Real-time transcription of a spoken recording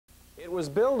It was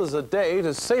billed as a day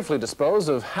to safely dispose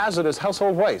of hazardous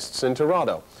household wastes in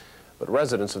Toronto. But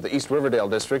residents of the East Riverdale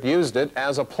district used it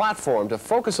as a platform to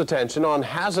focus attention on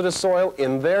hazardous soil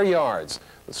in their yards.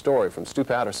 The story from Stu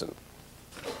Patterson.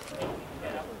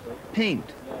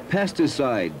 Paint,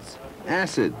 pesticides,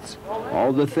 acids,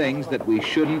 all the things that we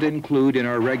shouldn't include in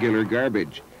our regular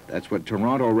garbage. That's what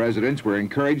Toronto residents were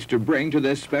encouraged to bring to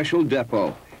this special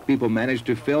depot. People managed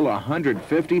to fill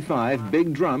 155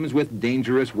 big drums with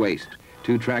dangerous waste.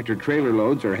 2 tractor-trailer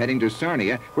loads are heading to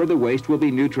Sarnia, where the waste will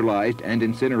be neutralized and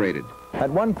incinerated.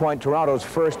 At one point, Toronto's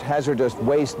first hazardous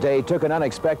waste day took an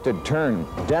unexpected turn.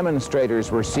 Demonstrators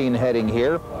were seen heading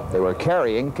here. They were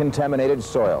carrying contaminated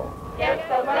soil. Get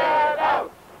the lead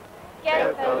out!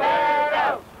 Get the lead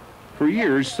out! For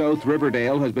years, South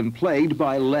Riverdale has been plagued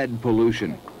by lead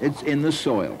pollution. It's in the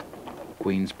soil.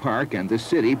 Queen's Park and the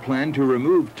city plan to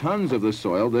remove tons of the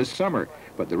soil this summer,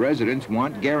 but the residents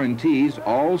want guarantees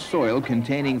all soil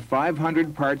containing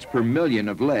 500 parts per million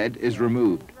of lead is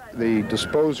removed. The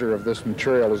disposer of this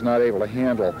material is not able to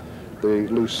handle the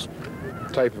loose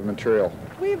type of material.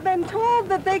 We've been told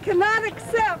that they cannot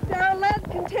accept our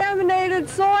lead-contaminated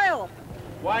soil.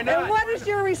 Why not? And what is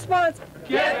your response?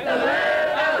 Get the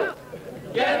lead out!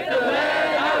 Get the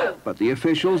lead out! But the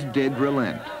officials did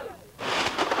relent.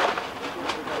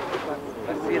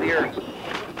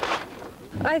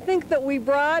 I think that we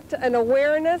brought an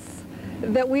awareness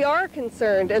that we are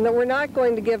concerned and that we're not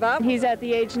going to give up. He's at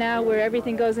the age now where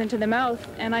everything goes into the mouth,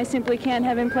 and I simply can't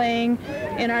have him playing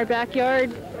in our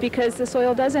backyard because the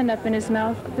soil does end up in his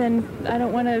mouth, and I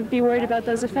don't want to be worried about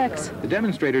those effects. The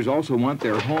demonstrators also want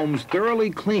their homes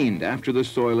thoroughly cleaned after the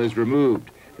soil is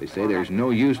removed. They say there's no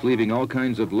use leaving all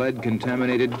kinds of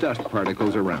lead-contaminated dust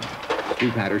particles around.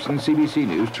 Stu Patterson, CBC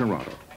News, Toronto.